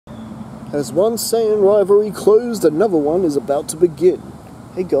As one Saiyan rivalry closed, another one is about to begin.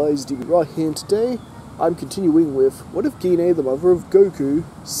 Hey guys, DB right here, and today I'm continuing with what if Gine, the mother of Goku,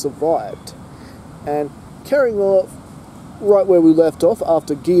 survived? And carrying off right where we left off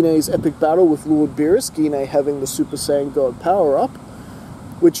after Gine's epic battle with Lord Beerus, Gine having the Super Saiyan God power-up,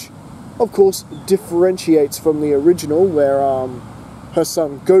 which of course differentiates from the original where her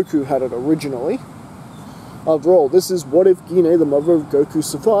son Goku had it originally. After all, this is what if Gine, the mother of Goku,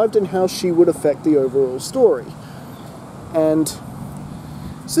 survived and how she would affect the overall story. And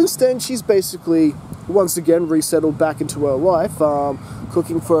since then, she's basically once again resettled back into her life,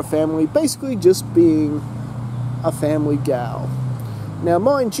 cooking for a family, basically just being a family gal. Now,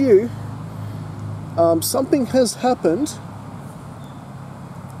 mind you, something has happened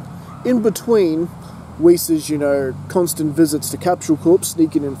in between Whis', constant visits to Capsule Corp,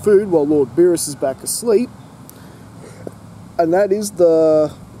 sneaking in food while Lord Beerus is back asleep. And that is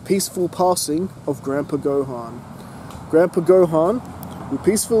the peaceful passing of Grandpa Gohan. Grandpa Gohan, who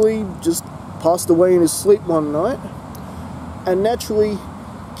peacefully just passed away in his sleep one night. And naturally,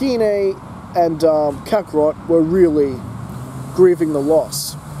 Gine and Kakarot were really grieving the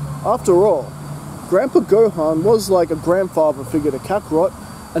loss. After all, Grandpa Gohan was like a grandfather figure to Kakarot,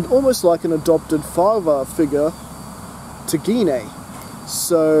 and almost like an adopted father figure to Gine.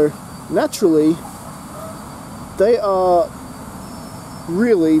 So, naturally, they are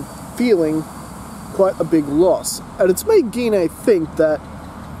really feeling quite a big loss. And it's made Gine think that,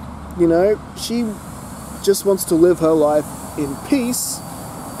 she just wants to live her life in peace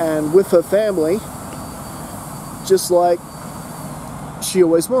and with her family, just like she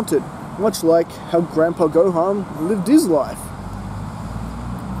always wanted. Much like how Grandpa Gohan lived his life.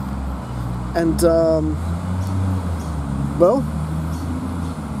 And,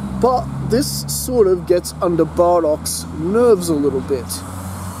 but this sort of gets under Bardock's nerves a little bit.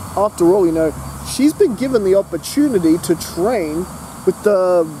 After all, she's been given the opportunity to train with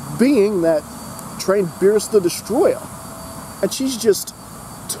the being that trained Beerus the Destroyer. And she's just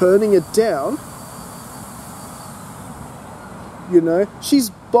turning it down.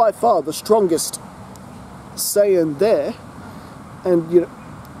 She's by far the strongest Saiyan there. And,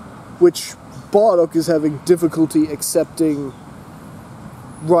 which Bardock is having difficulty accepting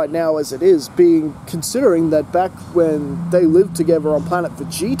right now as it is, considering that back when they lived together on planet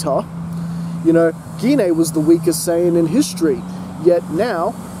Vegeta, Gine was the weakest Saiyan in history, yet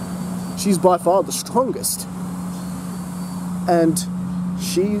now she's by far the strongest. And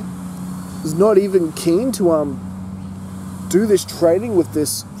she is not even keen to do this training with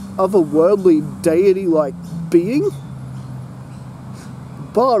this otherworldly deity-like being.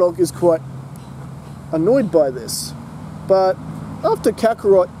 Bardock is quite annoyed by this, but after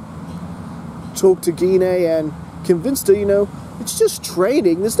Kakarot talked to Gine and convinced her, it's just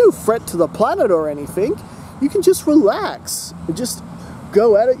training, there's no threat to the planet or anything, you can just relax and just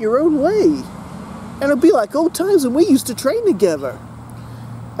go at it your own way, and it'll be like old times when we used to train together.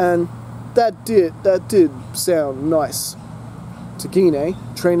 And that did sound nice to Gine,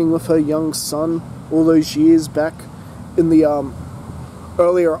 training with her young son all those years back in the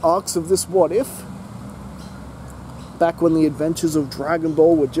earlier arcs of this What If, back when the adventures of Dragon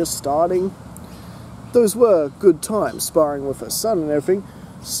Ball were just starting. Those were good times, sparring with her son and everything,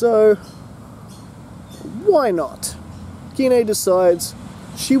 so why not? Gine decides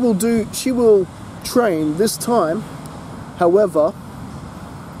she will train this time. However,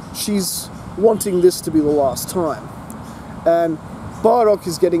 she's wanting this to be the last time. And Bardock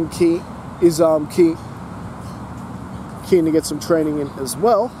is keen to get some training in as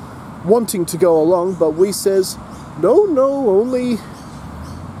well, wanting to go along, but Whis says, no, only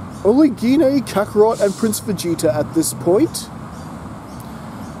Gine, Kakarot, and Prince Vegeta at this point.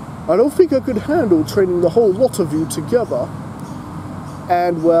 I don't think I could handle training the whole lot of you together.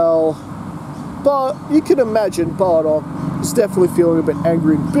 And but you can imagine Bardock is definitely feeling a bit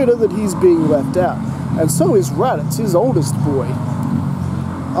angry and bitter that he's being left out. And so is Raditz, his oldest boy.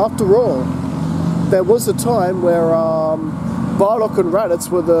 After all, there was a time where Bardock and Raditz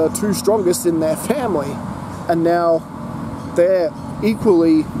were the two strongest in their family, and now they're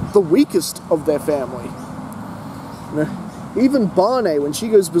equally the weakest of their family. Even Barney, when she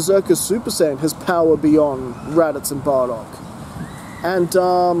goes Berserker Super Saiyan, has power beyond Raditz and Bardock. And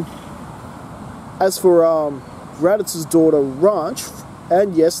as for Raditz's daughter Ranch,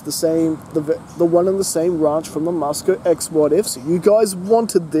 and yes, the one and the same Ranch from the Musco X What If, so you guys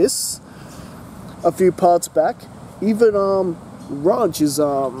wanted this a few parts back. Even Ranch is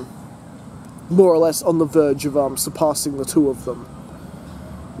more or less on the verge of surpassing the two of them.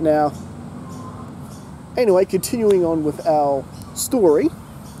 Now, anyway, continuing on with our story,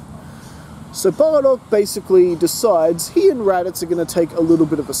 So Bardock basically decides he and Raditz are going to take a little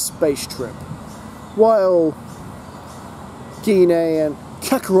bit of a space trip, while Gine and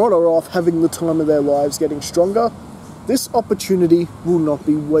Kakarot are off having the time of their lives getting stronger. This opportunity will not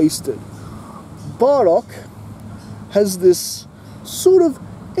be wasted. Bardock has this sort of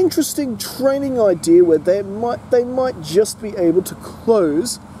interesting training idea where they might just be able to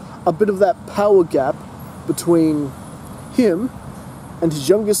close a bit of that power gap between him and his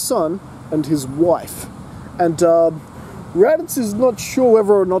youngest son and his wife. And Raditz is not sure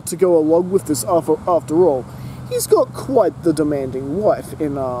whether or not to go along with this after all. He's got quite the demanding wife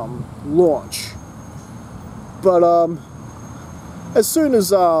in launch. But as soon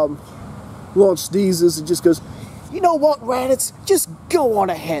as Launch sneezes, it just goes, "You know what, Raditz? Just go on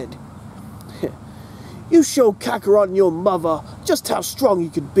ahead. You show Kakarot and your mother just how strong you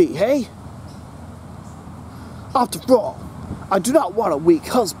can be, hey? After all, I do not want a weak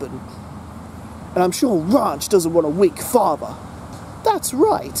husband. And I'm sure Ranch doesn't want a weak father." That's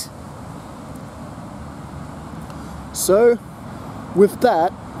right. So, with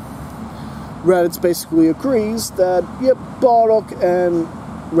that, Raditz basically agrees that, yep, Bardock and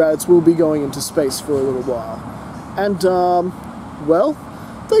Raditz will be going into space for a little while. And, well,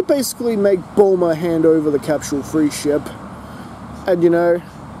 they basically make Bulma hand over the capsule-free ship. And, you know,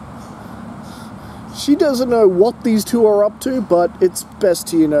 she doesn't know what these two are up to, but it's best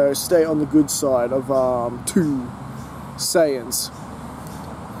to, you know, stay on the good side of, two Saiyans.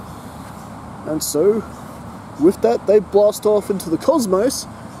 And so, with that, they blast off into the cosmos,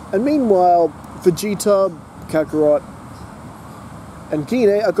 and meanwhile, Vegeta, Kakarot, and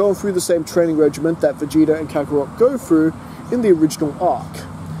Gine are going through the same training regimen that Vegeta and Kakarot go through in the original arc.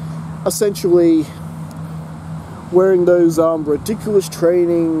 Essentially, wearing those ridiculous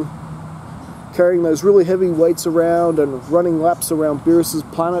training, carrying those really heavy weights around, and running laps around Beerus'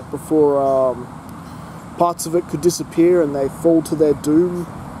 planet before parts of it could disappear and they fall to their doom.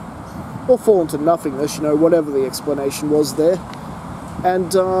 Or fall into nothingness, you know, whatever the explanation was there.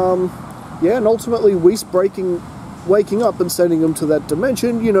 And, yeah, and ultimately Whis waking up and sending him to that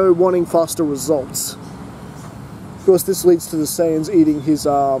dimension, you know, wanting faster results. Of course, this leads to the Saiyans eating his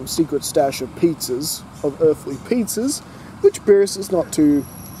secret stash of pizzas, of earthly pizzas, which Beerus is not too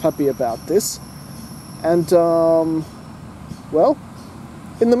happy about this. And, well,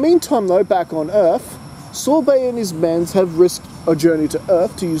 in the meantime, though, back on Earth, Sorbet and his men have risked a journey to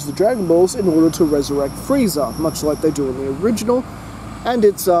Earth to use the Dragon Balls in order to resurrect Frieza, much like they do in the original, and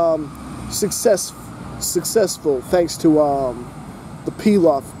it's successful thanks to the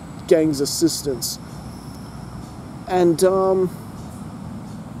Pilaf gang's assistance. And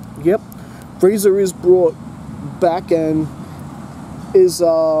yep, Frieza is brought back and is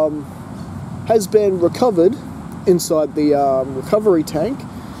has been recovered inside the recovery tank.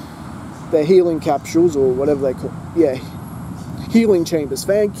 Their healing capsules, or whatever they call, yeah, healing chambers,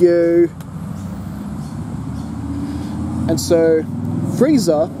 thank you. And so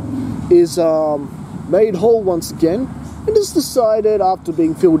Frieza is made whole once again, and has decided, after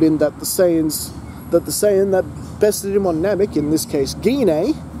being filled in, that the Saiyan that bested him on Namek, in this case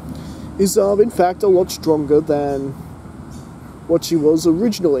Gine, is in fact a lot stronger than what she was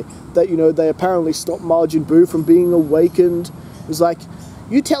originally. That, you know, they apparently stopped Majin Buu from being awakened. It was like,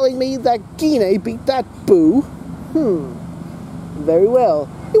 "You telling me that Gine beat that Buu? Very well.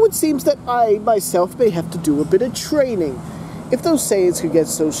 It would seem that I, myself, may have to do a bit of training. If those Saiyans could get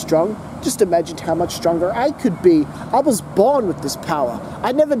so strong, just imagine how much stronger I could be. I was born with this power.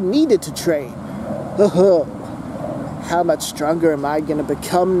 I never needed to train. How much stronger am I going to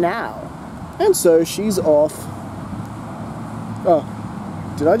become now?" And so she's off. Oh,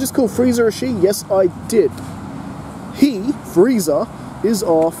 did I just call Frieza a she? Yes, I did. He, Frieza, is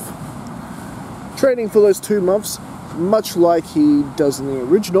off training for those 2 months, much like he does in the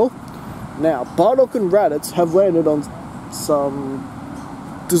original. Now, Bardock and Raditz have landed on some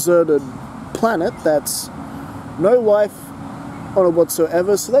deserted planet that's no life on it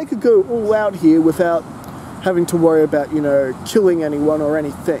whatsoever, so they could go all out here without having to worry about, you know, killing anyone or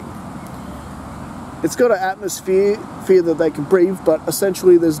anything. It's got an atmosphere that they can breathe, but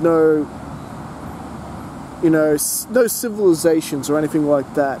essentially there's no, you know, no civilizations or anything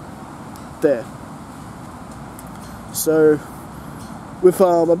like that there. So, with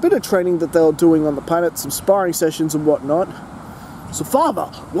a bit of training that they were doing on the planet, some sparring sessions and whatnot. So, Father,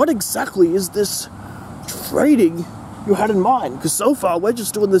 what exactly is this training you had in mind? Because so far we're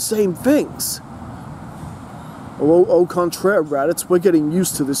just doing the same things. Au contraire, Raditz, we're getting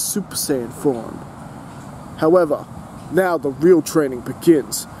used to this Super Saiyan form. However, now the real training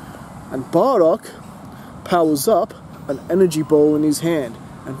begins, and Bardock powers up an energy ball in his hand,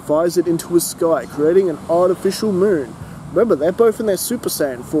 and fires it into his sky, creating an artificial moon. Remember, they're both in their Super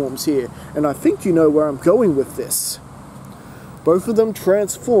Saiyan forms here, and I think you know where I'm going with this. Both of them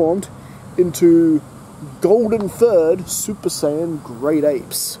transformed into Golden Third Super Saiyan Great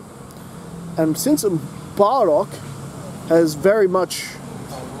Apes. And since Bardock has very much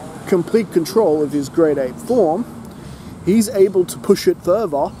complete control of his Great Ape form, he's able to push it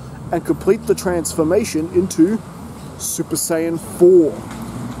further and complete the transformation into Super Saiyan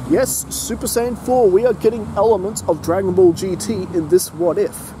 4. Yes, Super Saiyan 4, we are getting elements of Dragon Ball GT in this What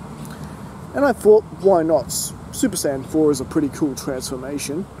If. And I thought, why not? Super Saiyan 4 is a pretty cool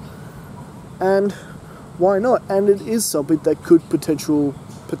transformation. And why not? And it is something that could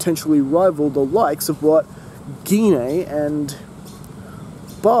potentially rival the likes of what Gine and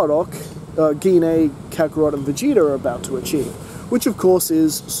Bardock, Gine, Kakarot and Vegeta are about to achieve, which of course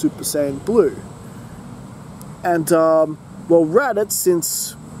is Super Saiyan Blue. And, well, Raditz,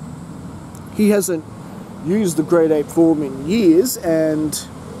 since he hasn't used the Great Ape form in years and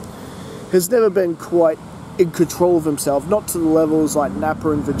has never been quite in control of himself, not to the levels like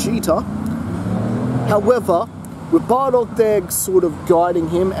Nappa and Vegeta. However, with Bardock there sort of guiding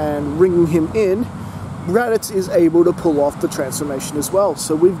him and ringing him in, Raditz is able to pull off the transformation as well.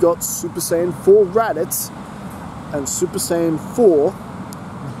 So we've got Super Saiyan 4 Raditz and Super Saiyan 4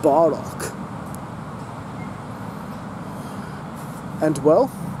 Bardock. And well,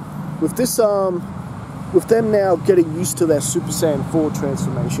 with this, with them now getting used to their Super Saiyan 4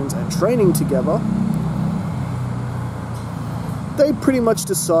 transformations and training together, they pretty much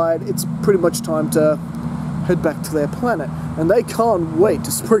decide it's pretty much time to head back to their planet. And they can't wait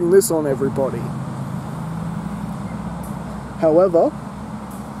to spring this on everybody. However,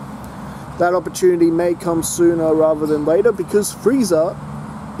 that opportunity may come sooner rather than later because Frieza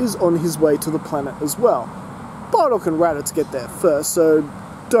is on his way to the planet as well. Bardock and Raditz get there first, so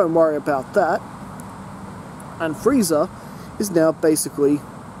don't worry about that. And Frieza is now basically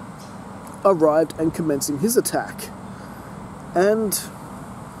arrived and commencing his attack. And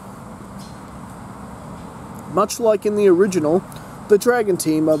much like in the original, the Dragon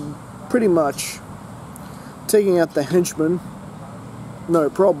Team are pretty much taking out the henchmen, no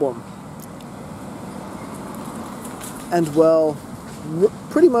problem. And well,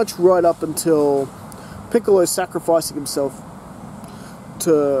 pretty much right up until Piccolo sacrificing himself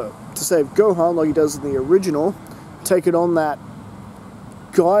to save Gohan like he does in the original, taking on that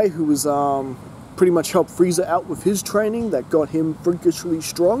guy who was pretty much helped Frieza out with his training that got him freakishly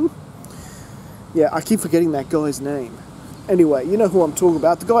strong. Yeah, I keep forgetting that guy's name. Anyway, you know who I'm talking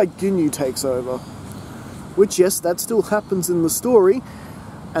about. The guy Ginyu takes over. Which, yes, that still happens in the story.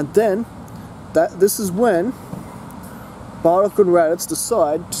 And then, this is when Bardock and Raditz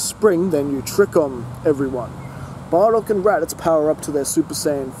decide to spring their new trick on everyone. Bardock and Raditz power up to their Super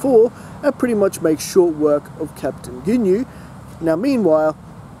Saiyan 4 and pretty much make short work of Captain Ginyu. Now, meanwhile,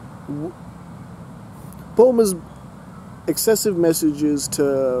 Bulma's excessive messages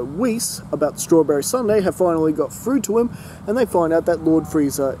to Whis about Strawberry Sundae have finally got through to him, and they find out that Lord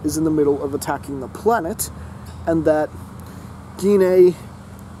Frieza is in the middle of attacking the planet, and that Gine,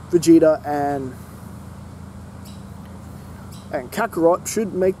 Vegeta, and Kakarot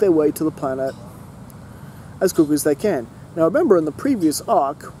should make their way to the planet as quickly as they can. Now remember in the previous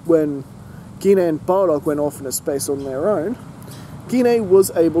arc, when Gine and Bardock went off into space on their own, Gine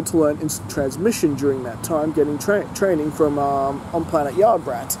was able to learn instant transmission during that time, getting training from on planet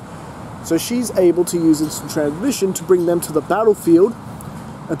Yardbrat. So she's able to use instant transmission to bring them to the battlefield,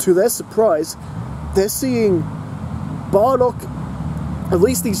 and to their surprise, they're seeing Bardock, at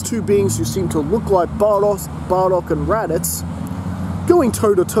least these two beings who seem to look like Bardock and Raditz, going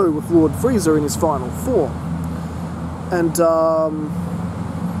toe-to-toe with Lord Frieza in his final form.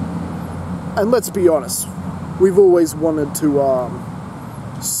 And let's be honest, we've always wanted to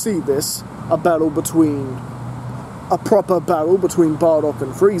see this, a proper battle between Bardock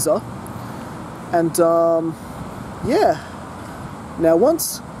and Frieza. And yeah, now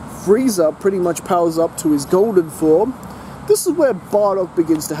once Frieza pretty much powers up to his golden form, this is where Bardock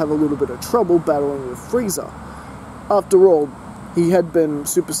begins to have a little bit of trouble battling with Frieza. After all, he had been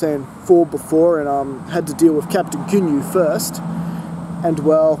Super Saiyan 4 before and had to deal with Captain Ginyu first. And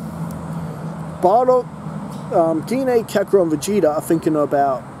well, Bardock, Gine, Kakarot and Vegeta are thinking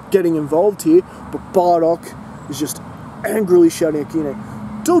about getting involved here, but Bardock is just angrily shouting at Gine,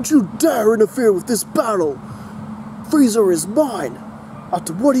 "Don't you dare interfere with this battle! Frieza is mine!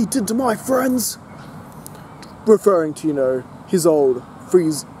 After what he did to my friends!" Referring to, you know, his old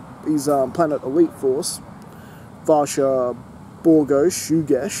his Planet Elite Force, Varsha, Borgo,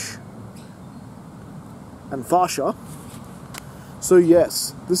 Shugesh, and Farsha. So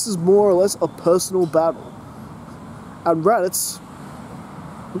yes, this is more or less a personal battle. And Raditz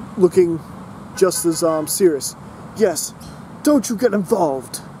looking just as serious. Yes, don't you get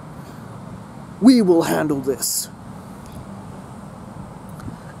involved. We will handle this.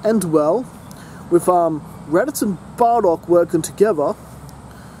 And well, with Raditz and Bardock working together,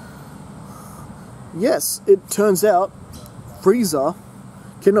 yes, it turns out Frieza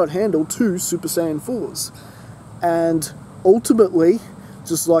cannot handle 2 Super Saiyan 4s. And ultimately,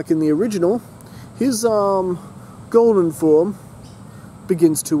 just like in the original, his golden form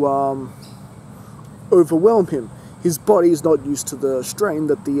begins to overwhelm him. His body is not used to the strain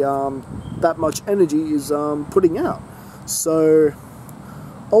that that much energy is putting out. So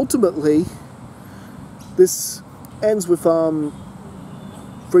ultimately, this ends with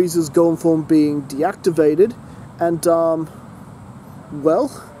Frieza's golden form being deactivated, and well,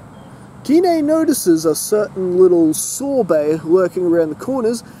 Gine notices a certain little sorbet lurking around the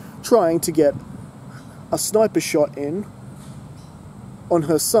corners, trying to get a sniper shot in on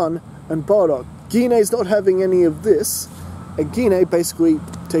her son and Bardock. Gine's not having any of this, and Gine basically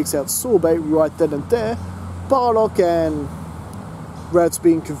takes out sorbet right then and there. Bardock and Raditz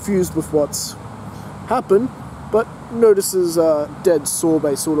being confused with what's happened, but notices a dead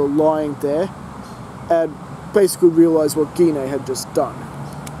sorbet sort of lying there, and basically realise what Gine had just done.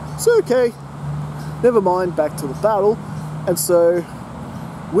 So okay, never mind, back to the battle. And so,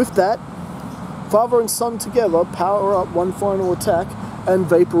 with that, father and son together power up one final attack and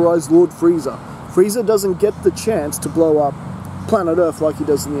vaporize Lord Frieza. Frieza doesn't get the chance to blow up planet Earth like he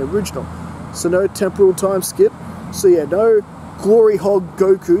does in the original. So no temporal time skip. So yeah, no Glory Hog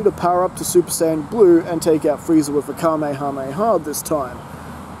Goku to power up to Super Saiyan Blue and take out Frieza with a Kamehameha this time.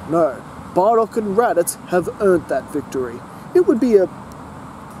 No, Bardock and Raditz have earned that victory. It would be a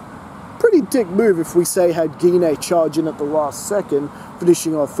pretty dick move if we say had Gine charge in at the last second,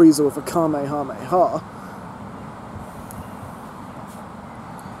 finishing off Frieza with a Kamehameha.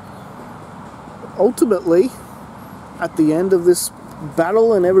 Ultimately, at the end of this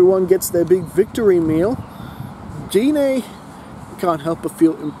battle and everyone gets their big victory meal, Gine can't help but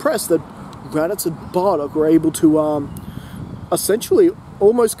feel impressed that Raditz and Bardock were able to essentially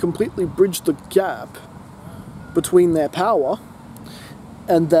almost completely bridge the gap between their power,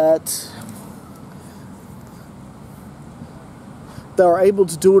 and that they were able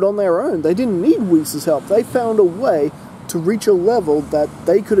to do it on their own. They didn't need Whis' help. They found a way to reach a level that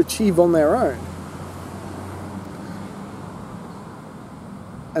they could achieve on their own.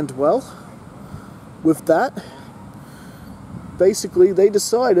 And well, with that, basically they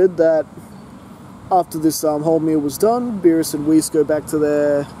decided that after this whole meal was done, Beerus and Whis go back to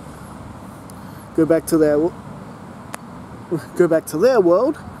their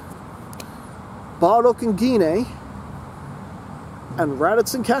world. Bardock and Gine and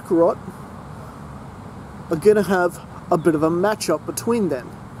Raditz and Kakarot are gonna have a bit of a matchup between them,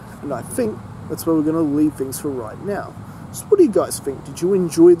 and I think that's where we're gonna leave things for right now. So what do you guys think? Did you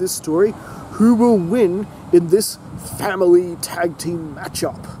enjoy this story? Who will win in this family tag team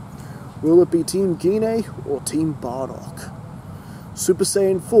matchup? Will it be Team Gine or Team Bardock? Super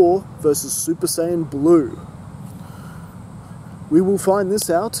Saiyan 4 versus Super Saiyan Blue. We will find this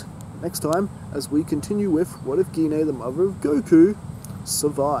out next time as we continue with What If Gine, the mother of Goku,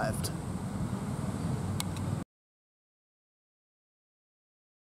 survived.